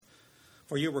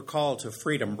For you were called to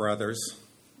freedom, brothers.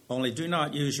 Only do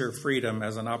not use your freedom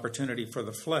as an opportunity for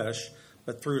the flesh,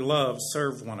 but through love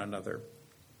serve one another.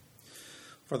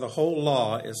 For the whole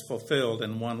law is fulfilled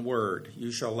in one word: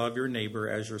 you shall love your neighbor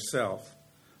as yourself.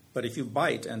 But if you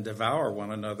bite and devour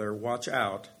one another, watch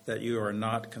out that you are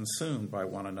not consumed by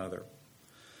one another.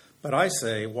 But I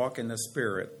say, walk in the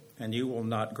Spirit, and you will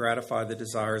not gratify the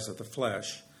desires of the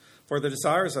flesh. For the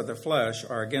desires of the flesh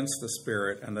are against the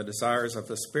Spirit, and the desires of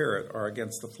the Spirit are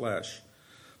against the flesh.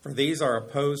 For these are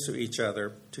opposed to each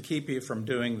other, to keep you from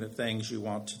doing the things you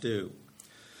want to do.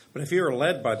 But if you are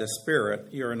led by the Spirit,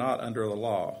 you are not under the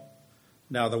law.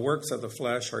 Now the works of the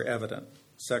flesh are evident: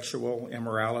 sexual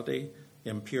immorality,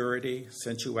 impurity,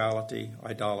 sensuality,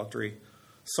 idolatry,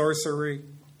 sorcery,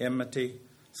 enmity,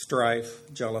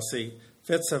 strife, jealousy,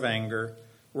 fits of anger,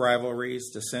 rivalries,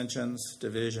 dissensions,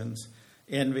 divisions,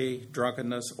 envy,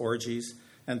 drunkenness, orgies,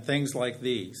 and things like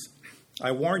these.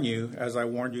 I warn you, as I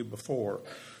warned you before,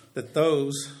 that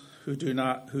those who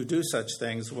do such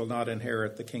things will not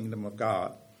inherit the kingdom of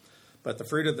God. But the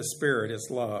fruit of the Spirit is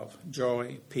love,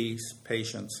 joy, peace,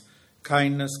 patience,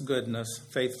 kindness, goodness,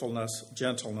 faithfulness,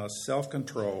 gentleness,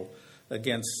 self-control.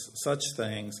 Against such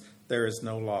things there is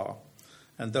no law.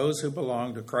 And those who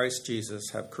belong to Christ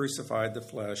Jesus have crucified the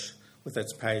flesh with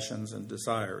its passions and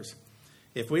desires.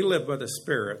 If we live by the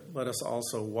Spirit, let us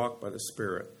also walk by the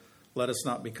Spirit. Let us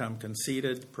not become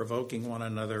conceited, provoking one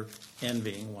another,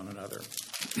 envying one another.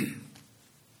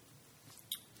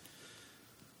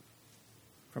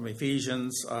 From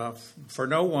Ephesians, for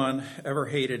no one ever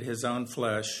hated his own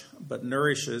flesh, but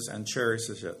nourishes and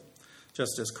cherishes it,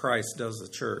 just as Christ does the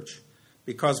church,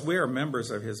 because we are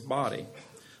members of his body.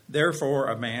 Therefore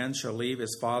a man shall leave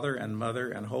his father and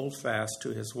mother and hold fast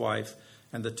to his wife,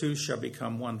 and the two shall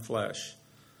become one flesh.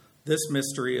 This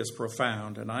mystery is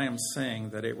profound, and I am saying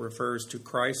that it refers to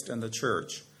Christ and the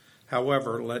church.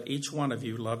 However, let each one of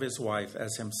you love his wife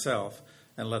as himself,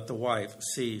 and let the wife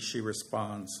see she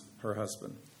respects her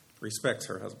husband.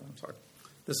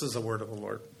 This is the word of the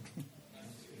Lord.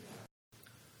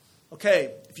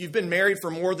 Okay, if you've been married for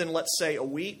more than, let's say, a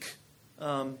week,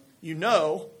 you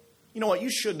know what you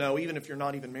should know, even if you're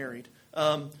not even married,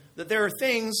 that there are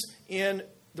things in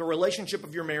the relationship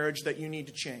of your marriage that you need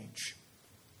to change.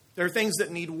 There are things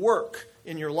that need work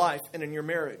in your life and in your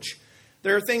marriage.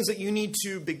 There are things that you need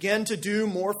to begin to do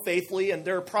more faithfully, and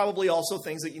there are probably also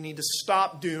things that you need to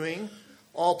stop doing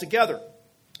altogether.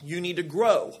 You need to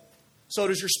grow. So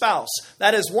does your spouse.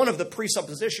 That is one of the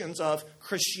presuppositions of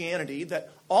Christianity,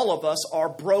 that all of us are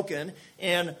broken,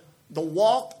 and the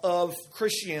walk of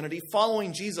Christianity,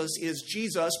 following Jesus, is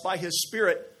Jesus, by his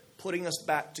Spirit, putting us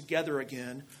back together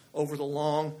again over the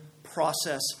long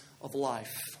process of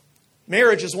life.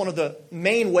 Marriage is one of the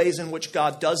main ways in which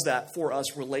God does that for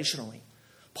us relationally.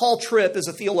 Paul Tripp is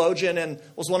a theologian and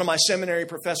was one of my seminary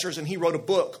professors, and he wrote a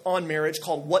book on marriage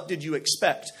called What Did You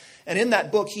Expect? And in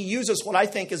that book, he uses what I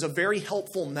think is a very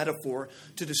helpful metaphor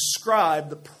to describe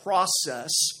the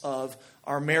process of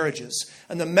our marriages.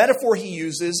 And the metaphor he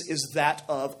uses is that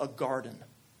of a garden.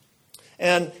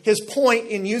 And his point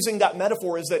in using that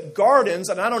metaphor is that gardens,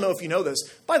 and I don't know if you know this,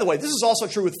 by the way, this is also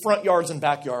true with front yards and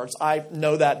backyards. I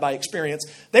know that by experience.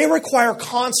 They require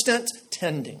constant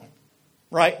tending,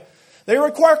 right? They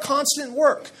require constant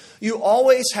work. You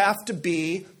always have to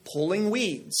be pulling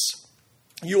weeds.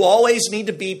 You always need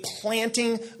to be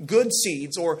planting good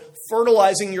seeds or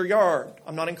fertilizing your yard.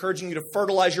 I'm not encouraging you to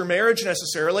fertilize your marriage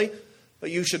necessarily,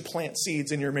 but you should plant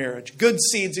seeds in your marriage, good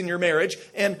seeds in your marriage,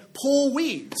 and pull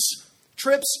weeds.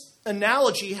 Tripp's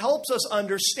analogy helps us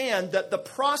understand that the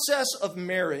process of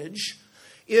marriage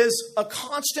is a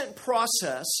constant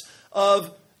process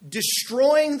of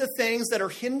destroying the things that are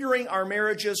hindering our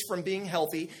marriages from being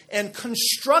healthy and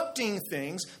constructing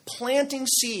things, planting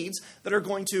seeds that are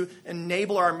going to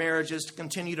enable our marriages to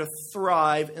continue to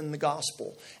thrive in the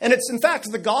gospel. And it's in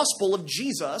fact the gospel of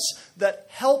Jesus that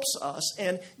helps us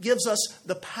and gives us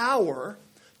the power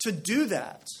to do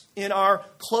that in our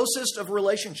closest of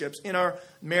relationships, in our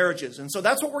marriages. And so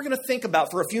that's what we're going to think about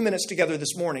for a few minutes together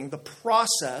this morning, the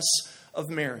process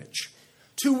of marriage.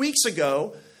 2 weeks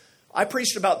ago, I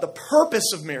preached about the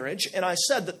purpose of marriage, and I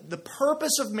said that the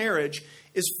purpose of marriage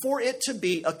is for it to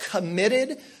be a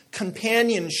committed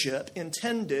companionship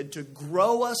intended to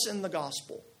grow us in the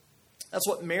gospel. That's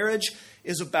what marriage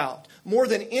is about. More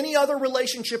than any other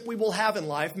relationship we will have in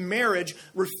life, marriage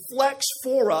reflects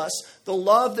for us the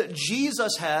love that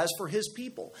Jesus has for his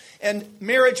people. And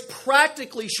marriage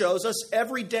practically shows us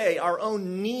every day our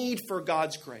own need for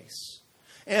God's grace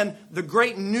and the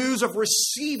great news of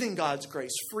receiving God's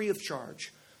grace free of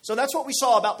charge. So that's what we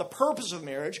saw about the purpose of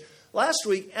marriage. Last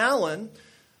week, Alan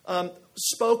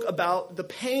spoke about the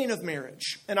pain of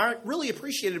marriage. And I really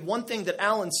appreciated one thing that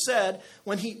Alan said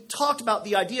when he talked about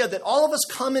the idea that all of us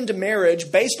come into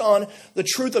marriage based on the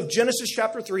truth of Genesis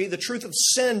chapter 3, the truth of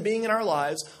sin being in our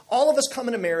lives. All of us come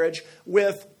into marriage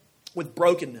with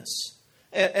brokenness.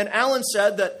 And Alan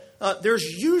said that there's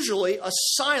usually a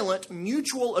silent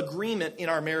mutual agreement in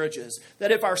our marriages,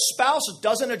 that if our spouse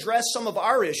doesn't address some of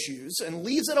our issues and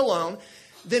leaves it alone,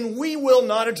 then we will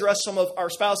not address some of our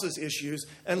spouse's issues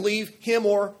and leave him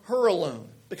or her alone.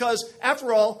 Because,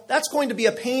 after all, that's going to be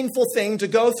a painful thing to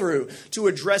go through, to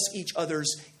address each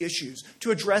other's issues, to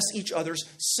address each other's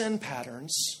sin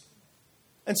patterns.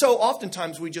 And so,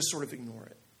 oftentimes, we just sort of ignore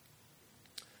it.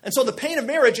 And so the pain of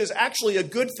marriage is actually a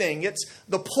good thing. It's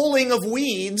the pulling of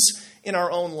weeds in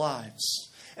our own lives.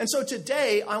 And so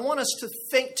today, I want us to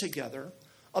think together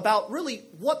about really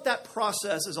what that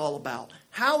process is all about.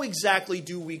 How exactly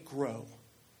do we grow?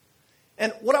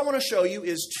 And what I want to show you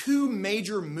is two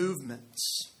major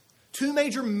movements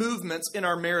in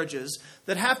our marriages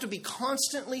that have to be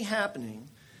constantly happening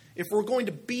if we're going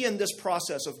to be in this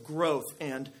process of growth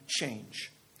and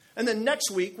change. And then next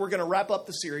week, we're going to wrap up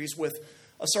the series with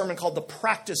a sermon called The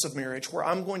Practice of Marriage, where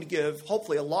I'm going to give,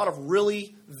 hopefully, a lot of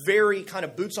really very kind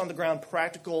of boots-on-the-ground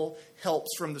practical helps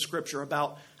from the Scripture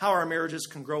about how our marriages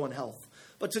can grow in health.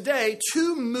 But today,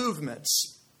 two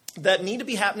movements that need to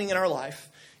be happening in our life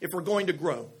if we're going to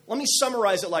grow. Let me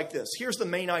summarize it like this. Here's the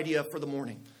main idea for the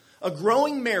morning. A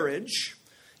growing marriage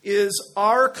is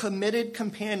our committed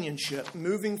companionship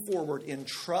moving forward in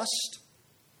trust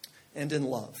and in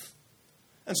love.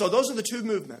 And so those are the two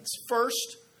movements.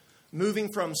 First,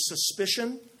 moving from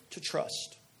suspicion to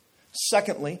trust.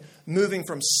 Secondly, moving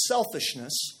from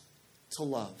selfishness to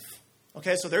love.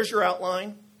 Okay, so there's your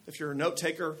outline. If you're a note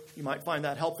taker, you might find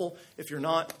that helpful. If you're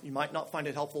not, you might not find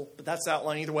it helpful, but that's the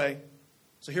outline either way.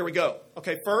 So here we go.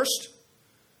 Okay, first,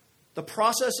 the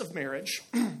process of marriage,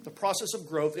 the process of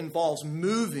growth involves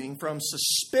moving from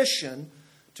suspicion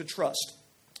to trust.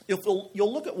 You'll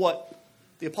look at what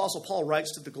the Apostle Paul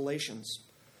writes to the Galatians.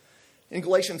 In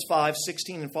Galatians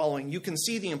 5:16 and following, you can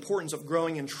see the importance of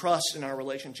growing in trust in our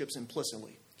relationships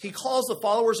implicitly. He calls the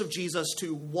followers of Jesus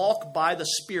to walk by the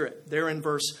Spirit, there in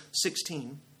verse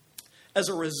 16, as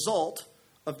a result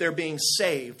of their being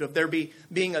saved, of their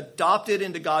being adopted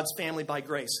into God's family by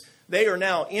grace. They are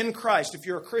now in Christ. If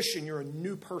you're a Christian, you're a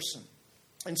new person.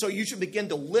 And so you should begin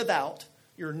to live out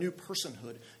your new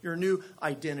personhood, your new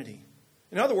identity.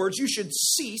 In other words, you should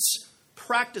cease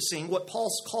practicing what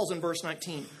Paul calls in verse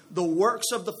 19, the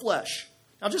works of the flesh.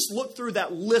 Now just look through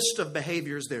that list of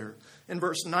behaviors there in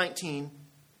verse 19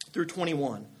 through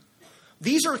 21.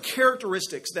 These are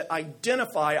characteristics that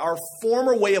identify our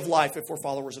former way of life if we're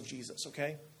followers of Jesus,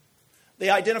 okay? They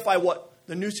identify what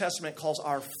the New Testament calls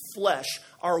our flesh,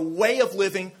 our way of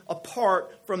living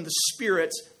apart from the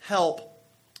Spirit's help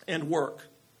and work.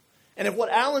 And if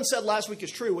what Alan said last week is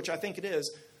true, which I think it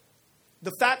is,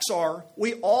 the facts are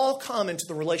we all come into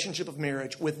the relationship of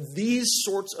marriage with these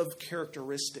sorts of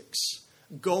characteristics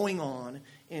going on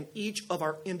in each of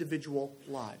our individual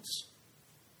lives.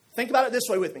 Think about it this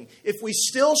way with me. If we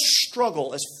still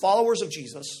struggle as followers of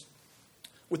Jesus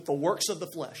with the works of the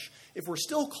flesh, if we're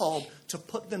still called to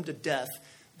put them to death,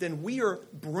 then we are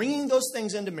bringing those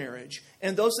things into marriage,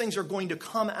 and those things are going to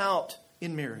come out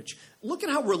in marriage. Look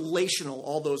at how relational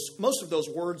most of those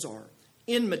words are.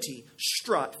 Enmity,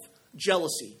 strife,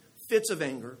 jealousy, fits of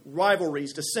anger,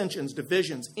 rivalries, dissensions,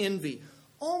 divisions, envy.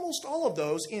 Almost all of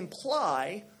those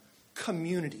imply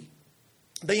community.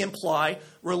 They imply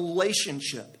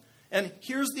relationship. And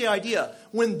here's the idea.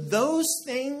 When those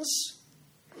things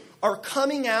are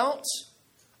coming out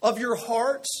of your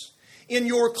heart in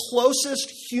your closest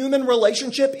human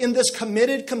relationship, in this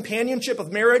committed companionship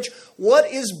of marriage, what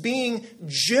is being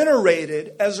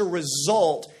generated as a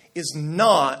result is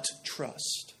not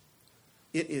trust.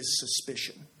 It is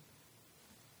suspicion.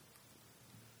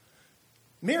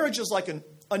 Marriage is like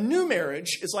a new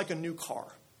marriage is like a new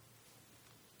car.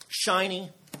 Shiny,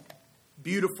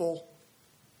 beautiful,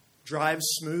 drives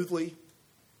smoothly,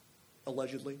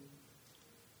 allegedly.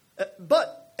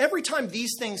 But every time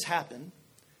these things happen,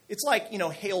 it's like,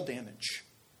 hail damage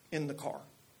in the car.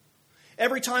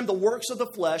 Every time the works of the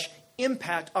flesh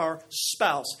impact our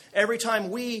spouse, every time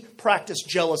we practice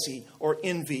jealousy or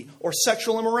envy or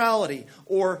sexual immorality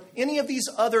or any of these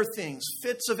other things,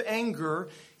 fits of anger,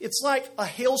 it's like a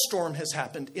hailstorm has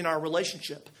happened in our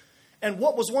relationship. And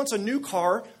what was once a new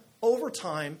car, over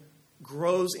time,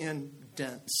 grows in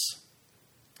dents.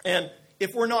 And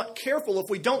if we're not careful, if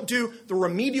we don't do the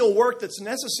remedial work that's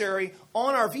necessary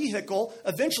on our vehicle,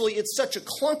 eventually it's such a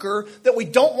clunker that we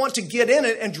don't want to get in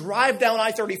it and drive down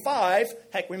I-35.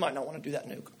 Heck, we might not want to do that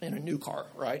in a new car,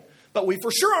 right? But we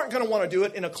for sure aren't going to want to do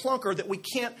it in a clunker that we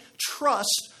can't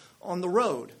trust on the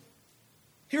road.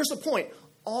 Here's the point.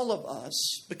 All of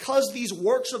us, because these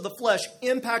works of the flesh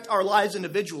impact our lives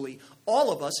individually,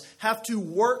 all of us have to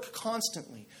work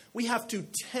constantly. We have to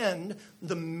tend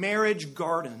the marriage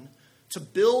garden to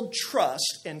build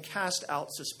trust and cast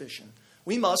out suspicion.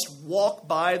 We must walk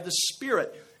by the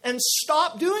Spirit and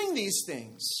stop doing these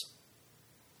things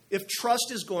if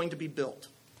trust is going to be built.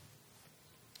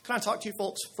 Can I talk to you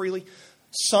folks freely?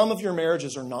 Some of your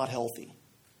marriages are not healthy.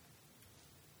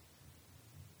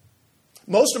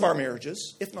 Most of our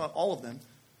marriages, if not all of them,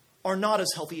 are not as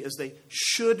healthy as they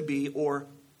should be or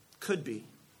could be.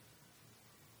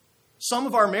 Some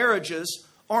of our marriages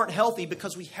aren't healthy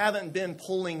because we haven't been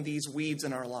pulling these weeds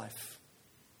in our life.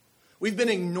 We've been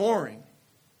ignoring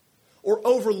or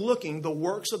overlooking the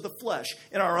works of the flesh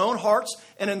in our own hearts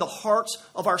and in the hearts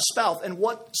of our spouse. And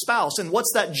what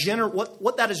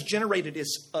that has generated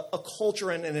is a culture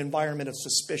and an environment of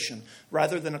suspicion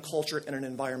rather than a culture and an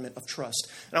environment of trust.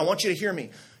 And I want you to hear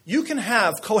me. You can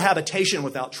have cohabitation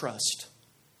without trust.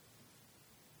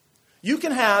 You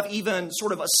can have even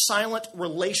sort of a silent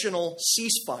relational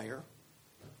ceasefire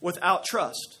without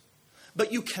trust.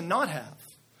 But you cannot have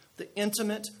the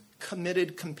intimate,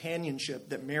 committed companionship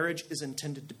that marriage is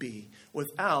intended to be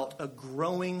without a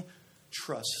growing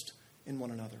trust in one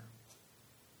another.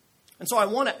 And so I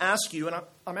want to ask you, and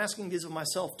I'm asking these of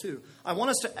myself too, I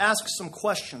want us to ask some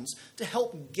questions to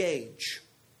help gauge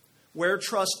where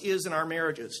trust is in our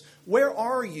marriages. Where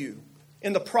are you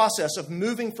in the process of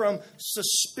moving from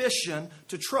suspicion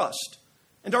to trust?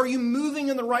 And are you moving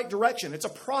in the right direction? It's a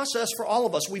process for all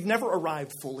of us. We've never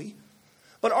arrived fully.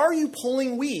 But are you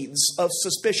pulling weeds of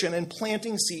suspicion and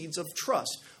planting seeds of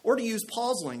trust? Or to use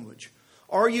Paul's language,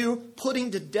 are you putting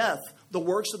to death the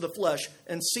works of the flesh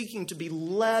and seeking to be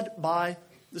led by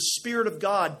the Spirit of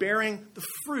God, bearing the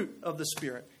fruit of the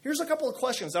Spirit? Here's a couple of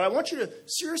questions that I want you to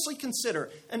seriously consider,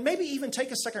 and maybe even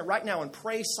take a second right now and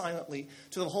pray silently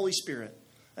to the Holy Spirit.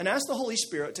 And ask the Holy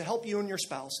Spirit to help you and your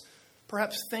spouse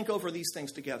perhaps think over these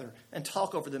things together and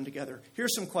talk over them together.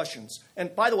 Here's some questions.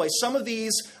 And by the way, some of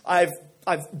these I've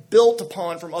built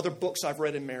upon from other books I've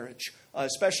read in marriage,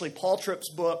 especially Paul Tripp's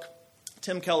book,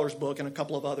 Tim Keller's book, and a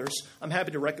couple of others. I'm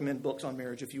happy to recommend books on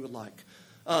marriage if you would like.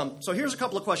 So here's a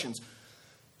couple of questions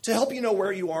to help you know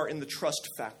where you are in the trust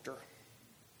factor.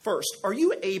 First, are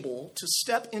you able to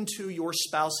step into your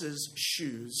spouse's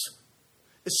shoes,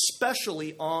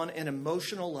 especially on an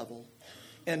emotional level,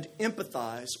 and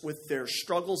empathize with their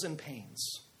struggles and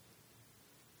pains?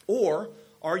 Or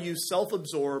are you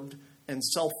self-absorbed and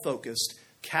self-focused,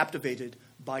 captivated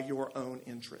by your own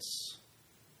interests?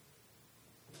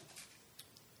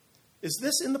 Is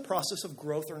this in the process of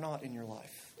growth or not in your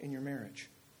life, in your marriage?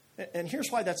 And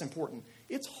here's why that's important.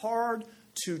 It's hard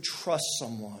to trust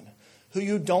someone who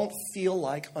you don't feel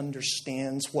like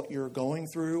understands what you're going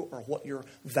through or what your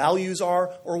values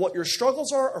are or what your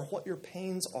struggles are or what your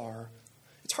pains are.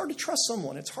 It's hard to trust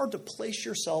someone. It's hard to place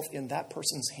yourself in that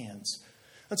person's hands.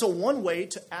 And so one way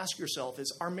to ask yourself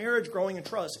is, our marriage growing in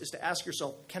trust is to ask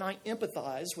yourself, can I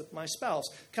empathize with my spouse?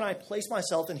 Can I place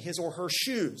myself in his or her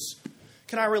shoes?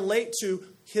 Can I relate to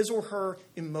his or her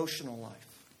emotional life?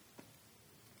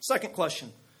 Second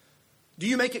question, do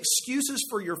you make excuses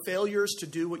for your failures to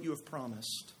do what you have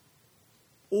promised?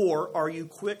 Or are you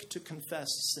quick to confess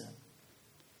sin?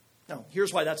 Now,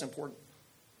 here's why that's important.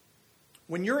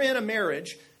 When you're in a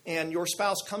marriage and your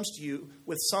spouse comes to you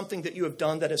with something that you have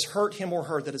done that has hurt him or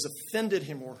her, that has offended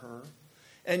him or her,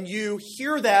 and you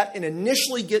hear that and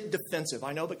initially get defensive.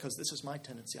 I know, because this is my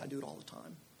tendency. I do it all the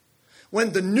time.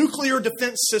 When the nuclear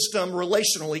defense system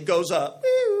relationally goes up,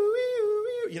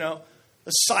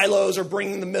 the silos are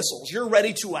bringing the missiles. You're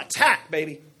ready to attack,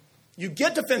 baby. You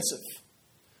get defensive.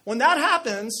 When that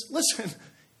happens, listen,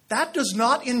 that does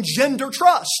not engender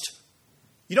trust.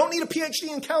 You don't need a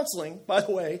PhD in counseling, by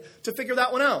the way, to figure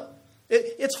that one out.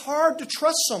 It's hard to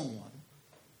trust someone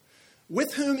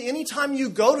with whom anytime you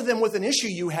go to them with an issue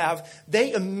you have,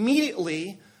 they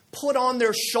immediately put on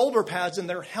their shoulder pads and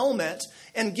their helmet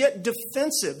and get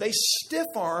defensive. They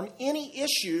stiff-arm any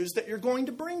issues that you're going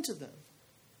to bring to them.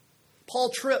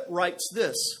 Paul Tripp writes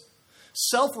this: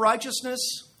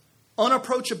 self-righteousness,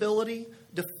 unapproachability,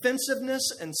 defensiveness,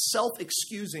 and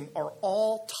self-excusing are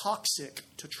all toxic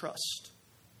to trust.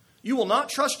 You will not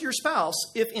trust your spouse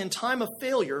if in time of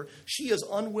failure she is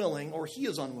unwilling or he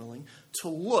is unwilling to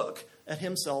look at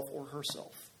himself or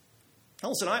herself. Now,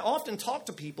 listen, I often talk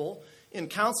to people in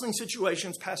counseling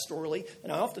situations pastorally,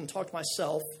 and I often talk to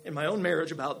myself in my own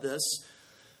marriage about this,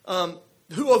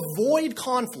 who avoid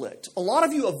conflict. A lot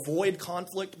of you avoid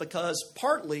conflict because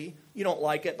partly you don't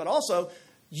like it, but also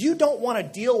you don't want to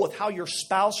deal with how your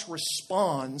spouse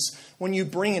responds when you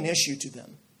bring an issue to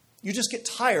them. You just get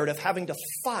tired of having to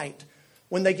fight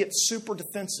when they get super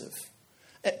defensive.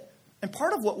 And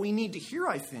part of what we need to hear,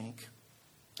 I think,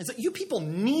 is that you people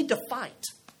need to fight.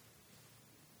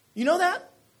 You know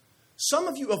that? Some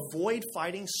of you avoid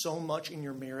fighting so much in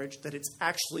your marriage that it's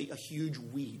actually a huge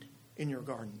weed in your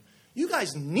garden. You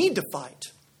guys need to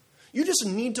fight. You just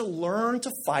need to learn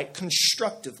to fight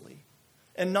constructively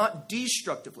and not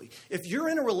destructively. If you're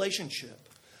in a relationship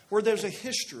where there's a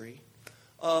history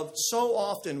of so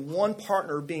often one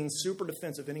partner being super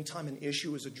defensive anytime an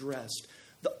issue is addressed,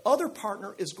 the other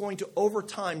partner is going to, over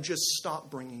time, just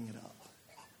stop bringing it up.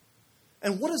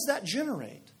 And what does that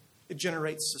generate? It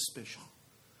generates suspicion.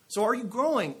 So are you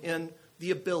growing in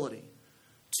the ability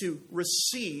to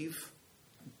receive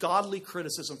godly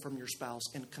criticism from your spouse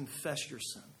and confess your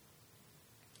sin?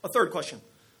 A third question,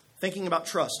 thinking about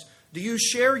trust. Do you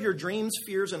share your dreams,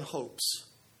 fears, and hopes?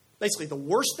 Basically, the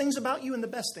worst things about you and the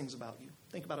best things about you.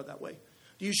 Think about it that way.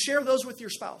 Do you share those with your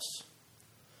spouse?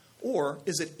 Or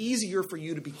is it easier for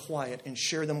you to be quiet and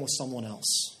share them with someone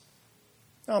else?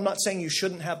 Now, I'm not saying you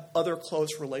shouldn't have other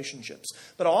close relationships,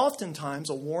 but oftentimes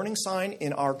a warning sign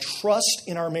in our trust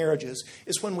in our marriages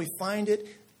is when we find it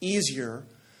easier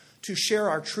to share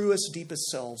our truest, deepest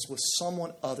selves with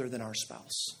someone other than our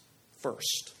spouse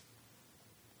first.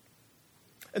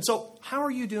 And so, how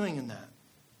are you doing in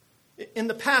that? In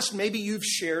the past, maybe you've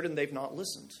shared and they've not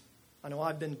listened. I know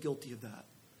I've been guilty of that.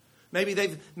 Maybe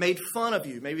they've made fun of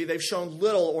you. Maybe they've shown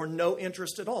little or no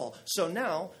interest at all. So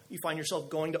now you find yourself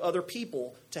going to other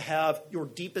people to have your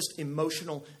deepest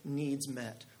emotional needs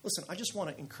met. Listen, I just want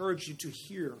to encourage you to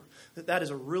hear that that is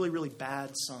a really, really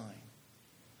bad sign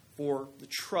for the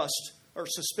trust or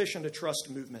suspicion to trust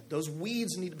movement. Those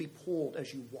weeds need to be pulled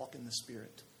as you walk in the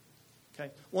Spirit.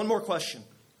 Okay? One more question.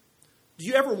 Do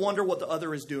you ever wonder what the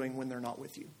other is doing when they're not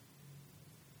with you?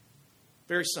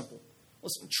 Very simple.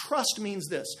 Listen, trust means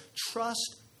this.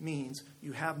 Trust means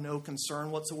you have no concern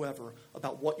whatsoever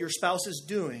about what your spouse is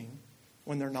doing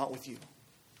when they're not with you.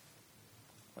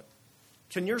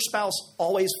 Can your spouse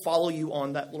always follow you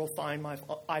on that little Find My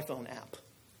iPhone app?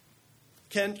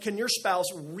 Can your spouse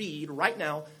read right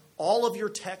now all of your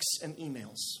texts and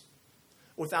emails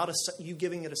without you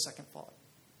giving it a second thought?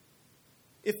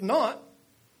 If not,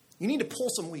 you need to pull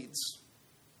some weeds.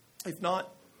 If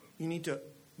not, you need to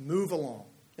move along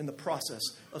in the process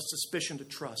of suspicion to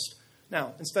trust.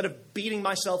 Now, instead of beating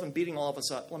myself and beating all of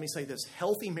us up, let me say this.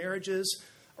 Healthy marriages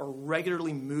are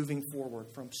regularly moving forward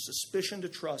from suspicion to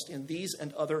trust in these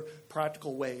and other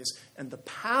practical ways. And the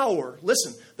power,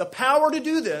 listen, the power to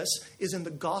do this is in the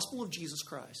gospel of Jesus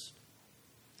Christ.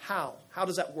 How? How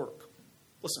does that work?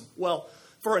 Listen, well,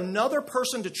 for another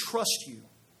person to trust you,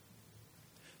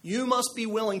 you must be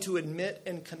willing to admit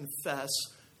and confess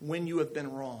when you have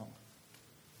been wrong,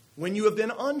 when you have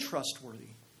been untrustworthy,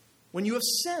 when you have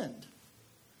sinned.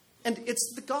 And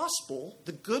it's the gospel,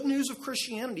 the good news of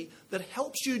Christianity, that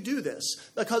helps you do this,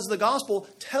 because the gospel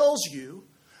tells you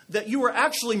that you are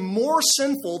actually more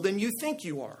sinful than you think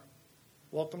you are.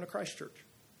 Welcome to Christ Church.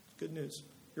 Good news.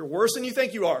 You're worse than you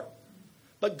think you are.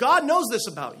 But God knows this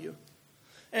about you.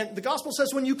 And the gospel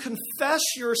says when you confess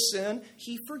your sin,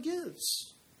 He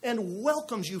forgives and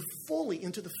welcomes you fully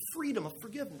into the freedom of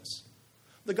forgiveness.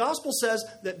 The gospel says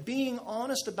that being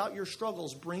honest about your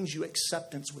struggles brings you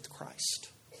acceptance with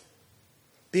Christ.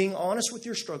 Being honest with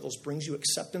your struggles brings you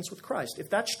acceptance with Christ. If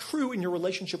that's true in your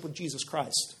relationship with Jesus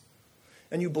Christ,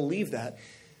 and you believe that,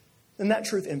 then that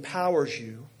truth empowers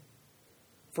you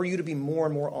for you to be more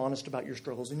and more honest about your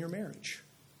struggles in your marriage.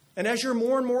 And as you're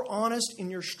more and more honest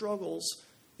in your struggles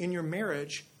in your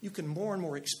marriage, you can more and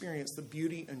more experience the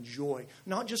beauty and joy,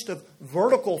 not just of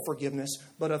vertical forgiveness,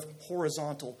 but of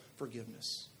horizontal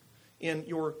forgiveness in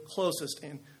your closest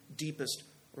and deepest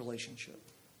relationship.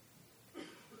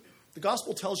 The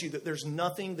gospel tells you that there's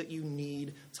nothing that you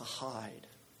need to hide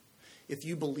if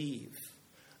you believe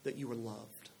that you are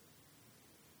loved.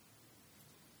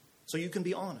 So you can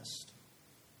be honest.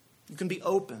 You can be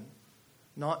open,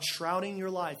 not shrouding your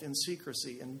life in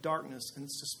secrecy and darkness and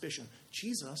suspicion.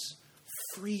 Jesus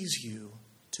frees you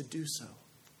to do so.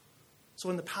 So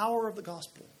in the power of the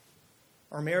gospel,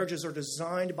 our marriages are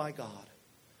designed by God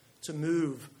to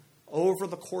move over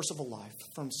the course of a life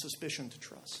from suspicion to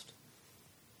trust.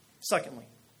 Secondly,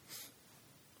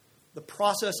 the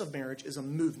process of marriage is a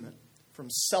movement from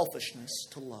selfishness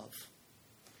to love.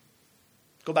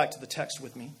 Go back to the text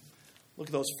with me. Look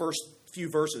at those first few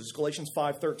verses, Galatians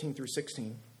 5:13 through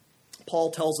 16.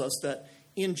 Paul tells us that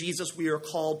in Jesus we are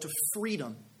called to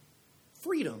freedom.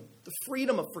 Freedom. The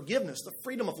freedom of forgiveness. The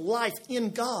freedom of life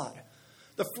in God.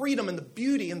 The freedom and the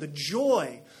beauty and the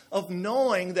joy of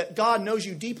knowing that God knows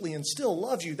you deeply and still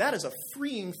loves you. That is a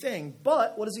freeing thing.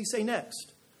 But what does he say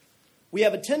next? We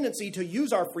have a tendency to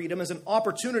use our freedom as an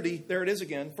opportunity, there it is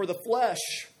again, for the flesh.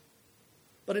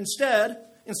 But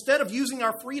instead of using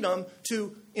our freedom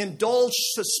to indulge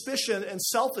suspicion and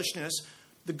selfishness,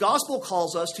 the gospel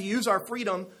calls us to use our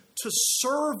freedom to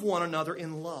serve one another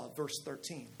in love, verse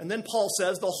 13. And then Paul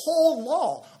says the whole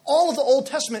law, all of the Old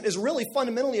Testament is really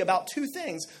fundamentally about two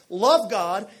things: love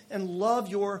God and love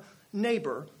your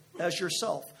neighbor as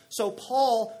yourself. So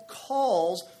Paul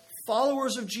calls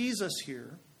followers of Jesus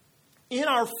here, in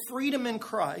our freedom in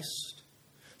Christ,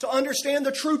 to understand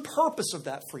the true purpose of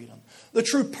that freedom, the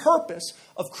true purpose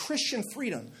of Christian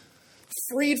freedom.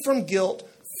 Freed from guilt,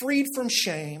 freed from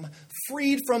shame,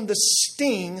 freed from the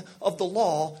sting of the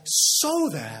law, so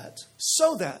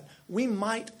that we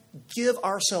might give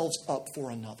ourselves up for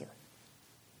another.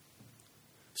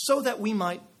 So that we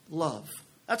might love.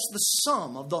 That's the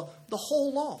sum of the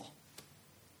whole law.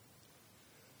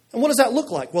 And what does that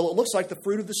look like? Well, it looks like the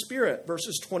fruit of the Spirit,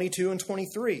 verses 22 and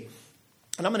 23.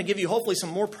 And I'm going to give you hopefully some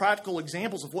more practical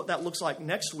examples of what that looks like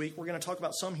next week. We're going to talk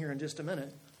about some here in just a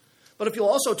minute. But if you'll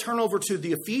also turn over to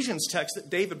the Ephesians text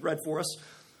that David read for us,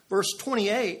 verse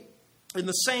 28, in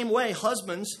the same way,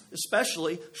 husbands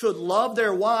especially should love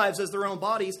their wives as their own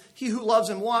bodies. He who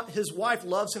loves his wife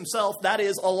loves himself. That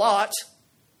is a lot,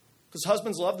 because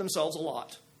husbands love themselves a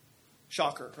lot.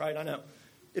 Shocker, right? I know.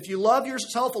 If you love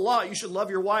yourself a lot, you should love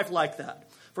your wife like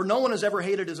that. For no one has ever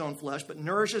hated his own flesh, but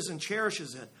nourishes and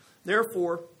cherishes it.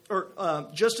 Therefore,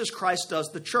 just as Christ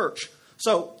does the church.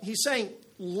 So he's saying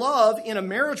love in a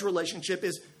marriage relationship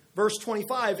is, verse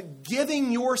 25,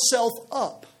 giving yourself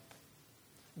up.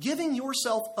 Giving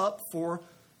yourself up for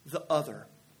the other.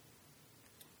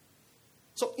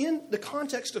 So in the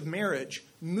context of marriage,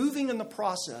 moving in the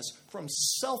process from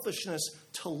selfishness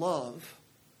to love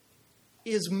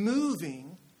is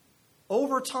moving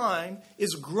over time,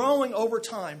 is growing over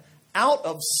time out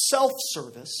of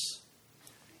self-service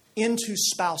into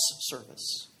spouse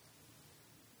service.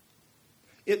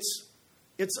 It's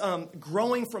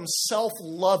growing from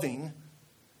self-loving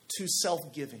to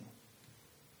self-giving.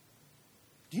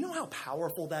 Do you know how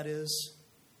powerful that is?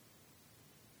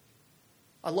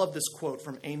 I love this quote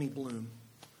from Amy Bloom.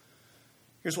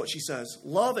 Here's what she says: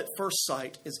 love at first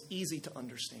sight is easy to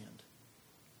understand.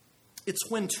 It's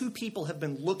when two people have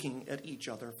been looking at each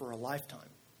other for a lifetime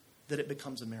that it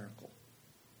becomes a miracle.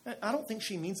 I don't think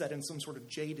she means that in some sort of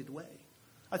jaded way.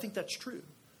 I think that's true.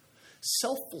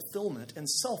 Self-fulfillment and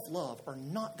self-love are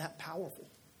not that powerful.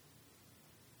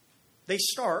 They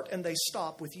start and they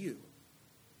stop with you.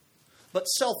 But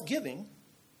self-giving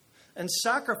and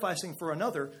sacrificing for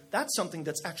another, that's something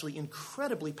that's actually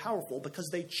incredibly powerful, because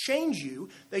they change you,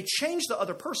 they change the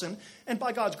other person, and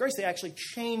by God's grace, they actually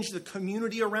change the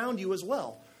community around you as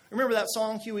well. Remember that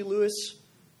song, Huey Lewis,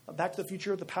 Back to the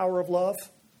Future, The Power of Love?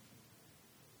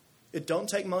 It don't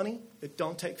take money. It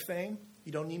don't take fame.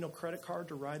 You don't need no credit card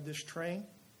to ride this train,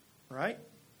 right?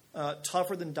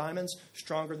 Tougher than diamonds,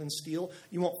 stronger than steel.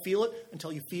 You won't feel it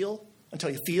until you feel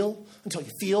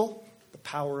the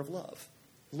power of love.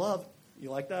 Love, you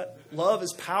like that? Love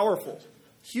is powerful.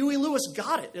 Huey Lewis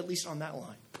got it, at least on that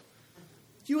line.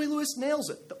 Huey Lewis nails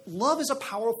it. Love is a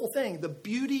powerful thing. The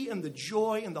beauty and the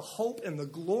joy and the hope and the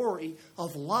glory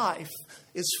of life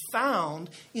is found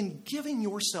in giving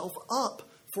yourself up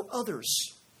for others.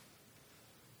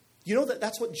 You know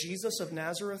that's what Jesus of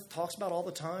Nazareth talks about all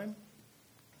the time?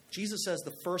 Jesus says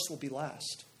the first will be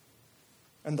last,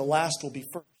 and the last will be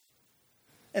first.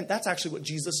 And that's actually what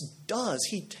Jesus does.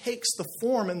 He takes the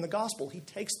form in the gospel. He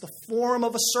takes the form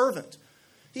of a servant.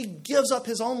 He gives up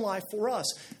his own life for us.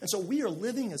 And so we are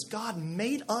living as God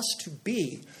made us to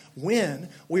be when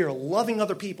we are loving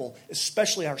other people,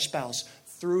 especially our spouse,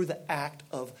 through the act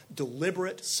of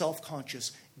deliberate,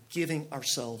 self-conscious giving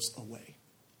ourselves away.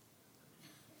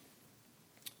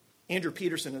 Andrew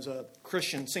Peterson is a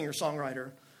Christian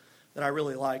singer-songwriter that I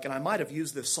really like, and I might have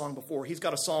used this song before. He's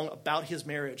got a song about his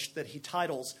marriage that he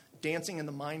titles Dancing in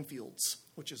the Minefields,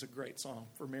 which is a great song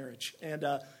for marriage. And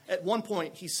at one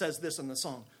point, he says this in the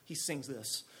song. He sings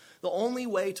this: the only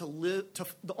way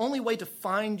to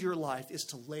find your life is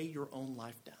to lay your own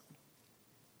life down.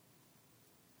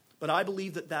 But I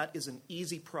believe that is an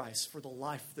easy price for the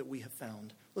life that we have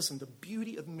found. Listen, the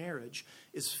beauty of marriage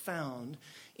is found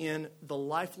in the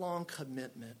lifelong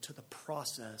commitment to the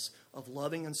process of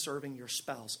loving and serving your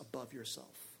spouse above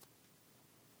yourself.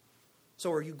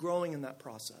 So are you growing in that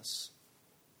process?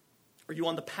 Are you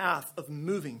on the path of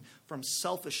moving from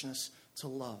selfishness to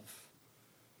love?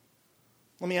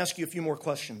 Let me ask you a few more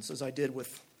questions, as I did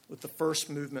with the first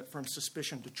movement from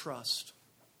suspicion to trust.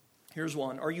 Here's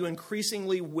one. Are you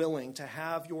increasingly willing to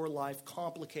have your life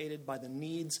complicated by the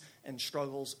needs and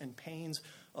struggles and pains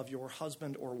of your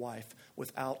husband or wife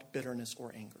without bitterness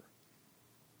or anger?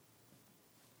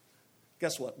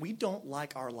 Guess what? We don't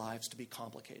like our lives to be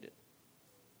complicated.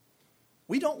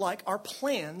 We don't like our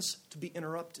plans to be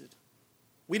interrupted.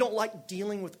 We don't like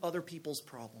dealing with other people's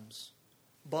problems.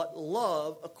 But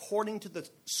love, according to the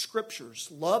Scriptures,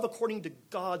 love according to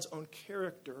God's own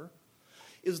character,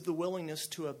 is the willingness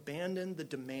to abandon the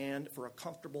demand for a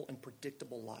comfortable and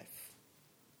predictable life.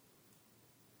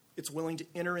 It's willing to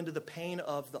enter into the pain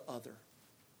of the other.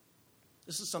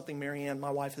 This is something Marianne,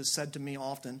 my wife, has said to me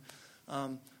often.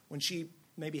 When she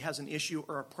maybe has an issue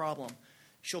or a problem,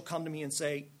 she'll come to me and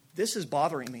say, this is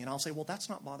bothering me. And I'll say, well, that's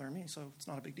not bothering me, so it's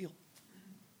not a big deal.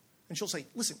 And she'll say,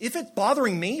 listen, if it's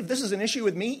bothering me, if this is an issue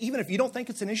with me, even if you don't think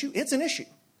it's an issue, it's an issue.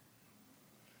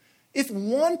 If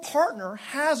one partner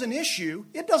has an issue,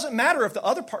 it doesn't matter if the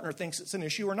other partner thinks it's an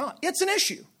issue or not. It's an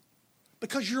issue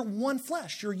because you're one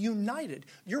flesh. You're united.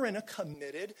 You're in a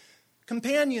committed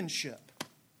companionship.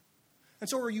 And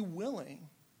so are you willing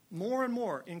more and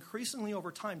more, increasingly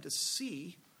over time, to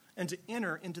see and to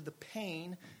enter into the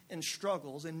pain and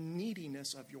struggles and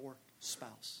neediness of your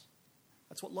spouse?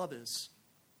 That's what love is.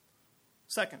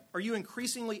 Second, are you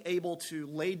increasingly able to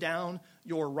lay down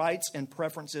your rights and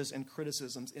preferences and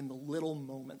criticisms in the little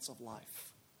moments of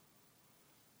life?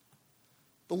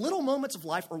 The little moments of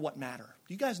life are what matter.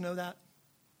 Do you guys know that?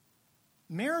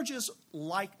 Marriages,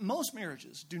 like most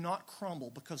marriages, do not crumble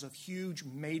because of huge,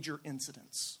 major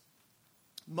incidents.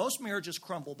 Most marriages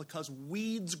crumble because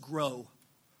weeds grow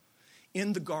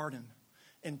in the garden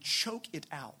and choke it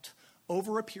out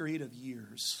over a period of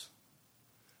years.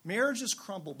 Marriages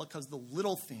crumble because the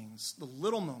little things, the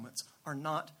little moments, are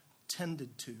not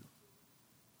tended to.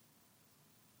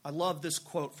 I love this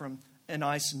quote from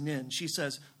Anais Nin. She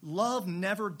says, love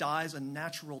never dies a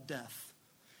natural death.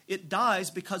 It dies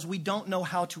because we don't know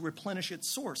how to replenish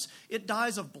its source. It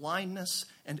dies of blindness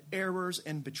and errors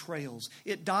and betrayals.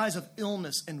 It dies of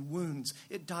illness and wounds.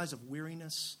 It dies of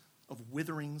weariness, of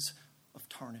witherings, of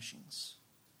tarnishings.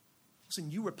 Listen,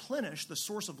 you replenish the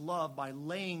source of love by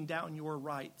laying down your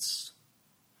rights,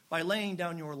 by laying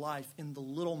down your life in the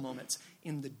little moments,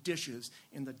 in the dishes,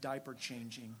 in the diaper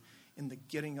changing, in the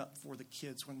getting up for the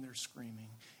kids when they're screaming,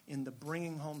 in the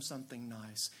bringing home something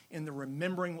nice, in the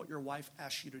remembering what your wife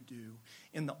asked you to do,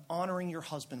 in the honoring your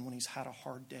husband when he's had a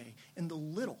hard day, in the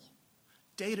little,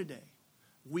 day to day,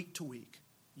 week to week,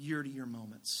 year to year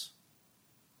moments.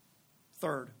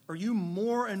 Third, are you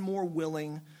more and more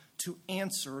willing to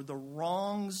answer the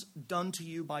wrongs done to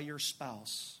you by your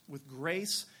spouse with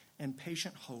grace and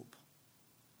patient hope?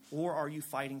 Or are you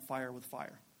fighting fire with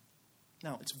fire?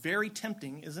 Now, it's very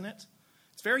tempting, isn't it?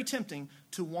 It's very tempting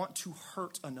to want to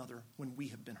hurt another when we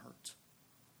have been hurt,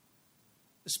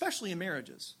 especially in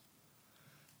marriages.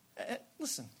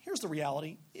 Listen, here's the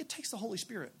reality. It takes the Holy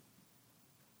Spirit.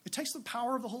 It takes the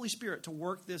power of the Holy Spirit to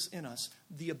work this in us,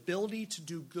 the ability to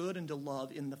do good and to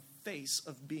love in the face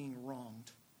of being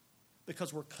wronged,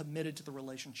 because we're committed to the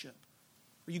relationship.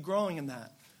 Are you growing in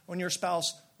that? When your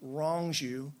spouse wrongs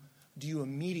you, do you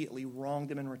immediately wrong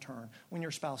them in return? When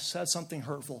your spouse says something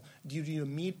hurtful, do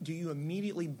you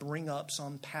immediately bring up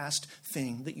some past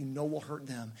thing that you know will hurt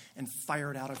them and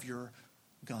fire it out of your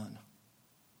gun?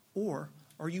 Or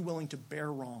are you willing to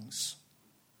bear wrongs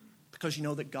because you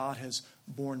know that God has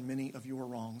borne many of your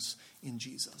wrongs in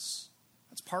Jesus?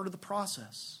 That's part of the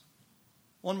process.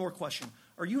 One more question.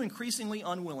 Are you increasingly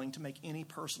unwilling to make any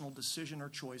personal decision or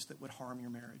choice that would harm your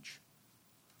marriage,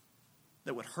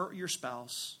 that would hurt your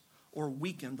spouse, or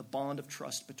weaken the bond of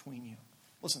trust between you?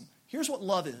 Listen, here's what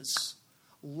love is.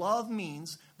 Love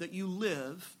means that you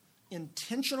live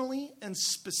intentionally and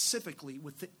specifically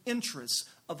with the interests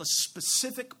of a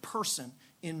specific person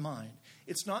in mind.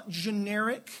 It's not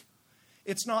generic.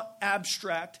 It's not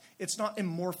abstract. It's not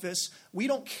amorphous. We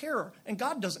don't care, and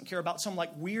God doesn't care about some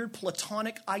like weird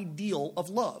platonic ideal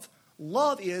of love.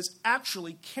 Love is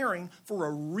actually caring for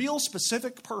a real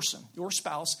specific person, your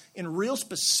spouse, in real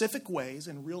specific ways,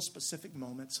 in real specific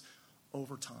moments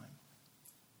over time.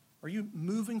 Are you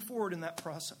moving forward in that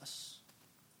process?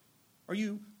 Are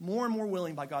you more and more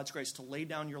willing, by God's grace, to lay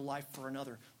down your life for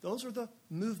another? Those are the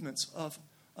movements of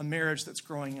a marriage that's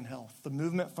growing in health. The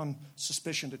movement from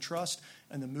suspicion to trust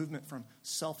and the movement from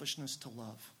selfishness to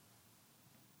love.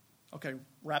 Okay,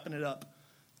 wrapping it up.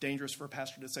 Dangerous for a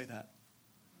pastor to say that.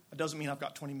 It doesn't mean I've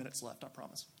got 20 minutes left, I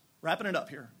promise. Wrapping it up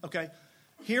here, okay?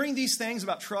 Hearing these things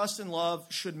about trust and love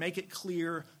should make it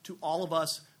clear to all of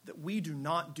us that we do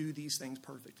not do these things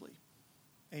perfectly.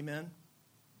 Amen?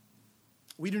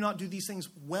 We do not do these things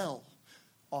well,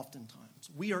 oftentimes.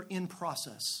 We are in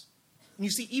process. And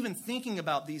you see, even thinking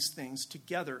about these things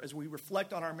together as we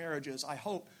reflect on our marriages, I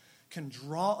hope, can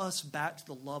draw us back to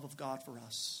the love of God for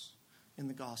us in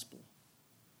the gospel.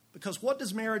 Because what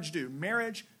does marriage do?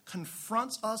 Marriage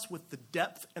confronts us with the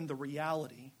depth and the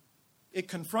reality. It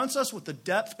confronts us with the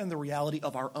depth and the reality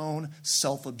of our own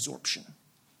self-absorption.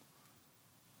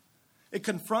 It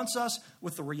confronts us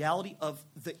with the reality of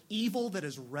the evil that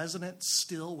is resident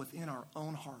still within our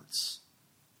own hearts.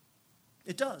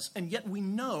 It does. And yet we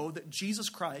know that Jesus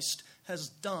Christ has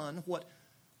done what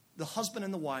the husband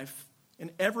and the wife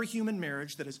in every human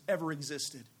marriage that has ever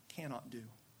existed cannot do.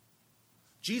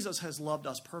 Jesus has loved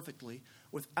us perfectly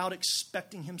without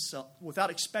expecting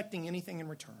anything in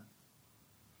return.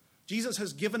 Jesus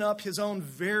has given up his own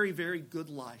very, very good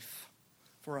life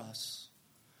for us.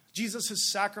 Jesus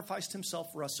has sacrificed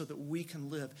himself for us so that we can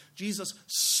live. Jesus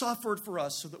suffered for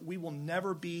us so that we will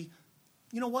never be,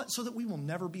 so that we will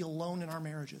never be alone in our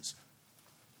marriages.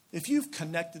 If you've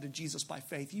connected to Jesus by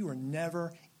faith, you are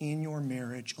never in your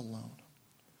marriage alone.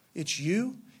 It's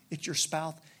you, it's your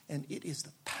spouse, and it is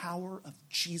the power of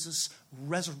Jesus'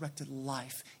 resurrected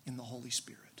life in the Holy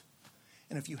Spirit.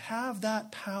 And if you have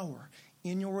that power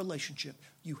in your relationship,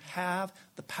 you have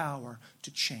the power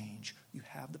to change. You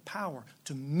have the power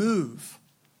to move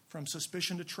from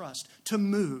suspicion to trust, to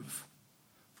move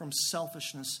from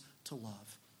selfishness to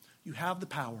love. You have the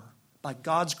power, by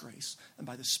God's grace and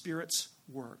by the Spirit's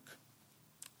work,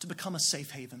 to become a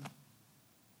safe haven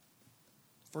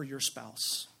for your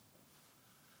spouse.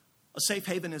 A safe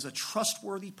haven is a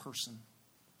trustworthy person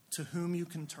to whom you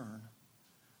can turn,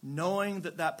 knowing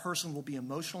that that person will be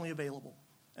emotionally available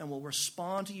and will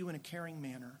respond to you in a caring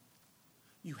manner.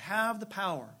 You have the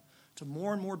power to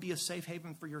more and more be a safe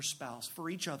haven for your spouse, for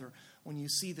each other, when you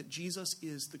see that Jesus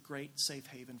is the great safe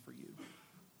haven for you.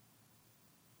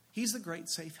 He's the great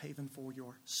safe haven for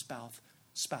your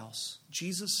spouse.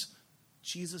 Jesus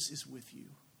is with you.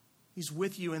 He's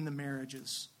with you in the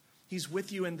marriages. He's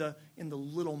with you in the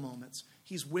little moments.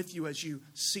 He's with you as you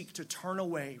seek to turn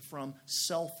away from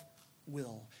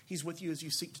self-will. He's with you as you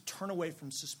seek to turn away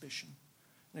from suspicion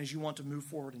and as you want to move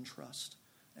forward in trust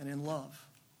and in love.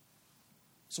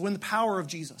 So in the power of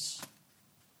Jesus,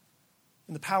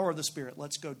 in the power of the Spirit,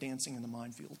 let's go dancing in the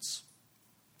minefields.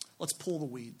 Let's pull the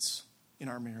weeds in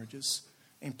our marriages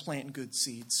and plant good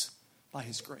seeds by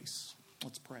His grace.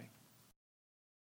 Let's pray.